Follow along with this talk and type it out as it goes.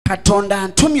Katonda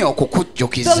antumye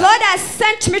okukujjukiza. The Lord has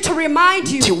sent me to remind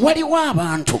you Waliwo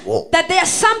abantu bo that there are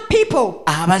some people,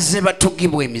 abazze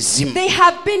batugibwa emizimu, they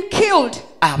have been killed,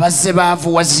 abazze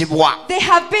baavuwazibwa, they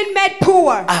have been made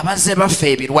poor, abazze bafa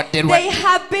ebirwadde they lwadde.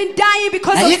 have been dying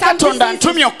because Naye of some Katonda diseases.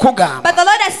 antumye okukugamba But the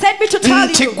Lord has sent me to tell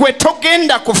nti you gwe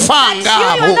togenda kufa that you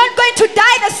are ng'abo, not going to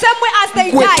die the same way as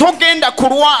they gwe died. togenda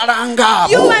kulwala You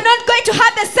ng'abo, are not going to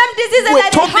have the same diseases gwe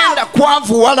that they togenda have.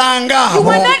 kwavuwala You ng'abo.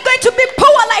 are not going to be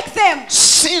poor like them.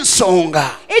 Si nsonga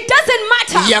It doesn't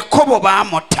matter Yakobo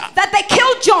baamutta, that they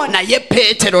killed John, naye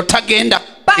Peetero tagenda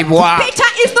but kuttibwa, Peter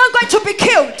is not going to be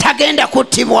killed. tagenda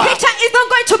kuttibwa, Peter is not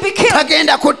going to be killed.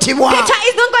 tagenda kuttibwa. Peter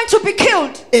is not going to be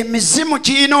killed. Emizimu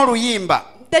girina oluyimba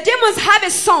The demons have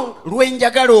a song lwe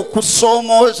njagala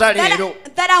okusoomooza leero.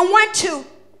 that I want to.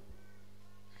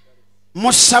 Mu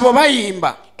ssabo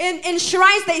bayimba In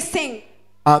shrines they sing.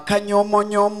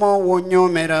 akanyoomonyomo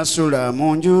wonyoomera sula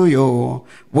mu nju yo,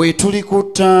 bwe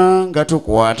tulikutta nga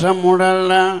tukwata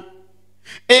mulala.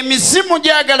 Emizimu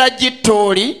gyagala gitta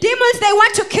oli, Demons, they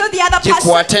want to kill the other person.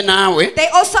 gikwate naawe, They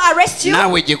also arrest you.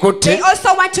 naawe gikutte, They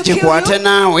also want to kill you. gikwate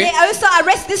naawe. They also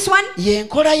arrest this one.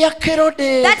 Y'enkola ya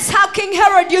Kerode. That's how King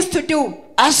Herod used to do.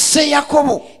 Asse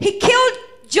Yakobo, He killed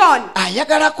John.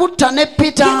 ayagala kutta ne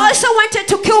Peter, He also wanted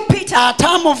to kill Peter. ate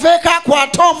amuveeko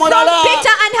akwate From omulala.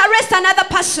 Peter and arrest another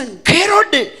person.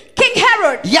 Kerode King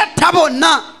Herod yatta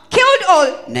bonna, killed all,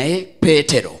 naye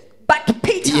Peetero but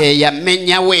Peter. ye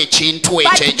yamenyawo ekintu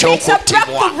But ekyo Peter broke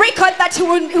ekyokuttibwa. the record that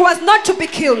he was not to be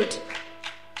killed.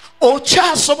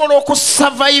 Okyasobola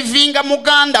okusurvivinga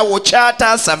muganda wo You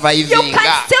ky'atasurvivinga.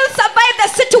 can still survive the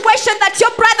situation that your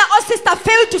brother or sister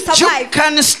failed to You survive.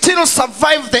 can still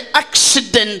survive the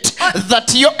accident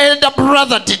that your elder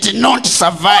brother did not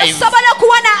survive. Osobola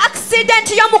kuwona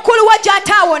accident y'omukulu wo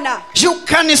gy'ataawona. You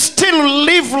can still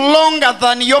live longer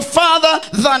than your father,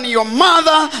 than your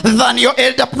mother, than your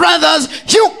elder brothers.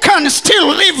 You can still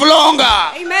live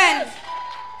longer. Amen.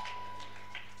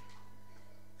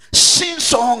 Si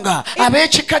nsonga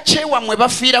ab'ekika ky'ewammwe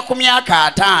bafiira ku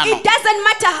myaka 5. It doesn't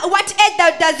matter what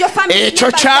age does your family Ekyo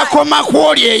member die. kyakoma ku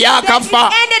oli Then it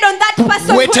eyakafa. ended on that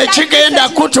person Gwe who died tekigenda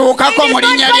recently. kutuukako It mu is not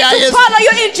linnya going lya to Yesu. follow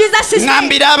you in Jesus' name.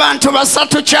 Ngambira abantu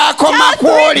basatu kyakoma Tell ku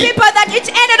 3 oli. people that it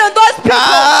ended on those people.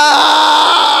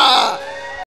 Ah!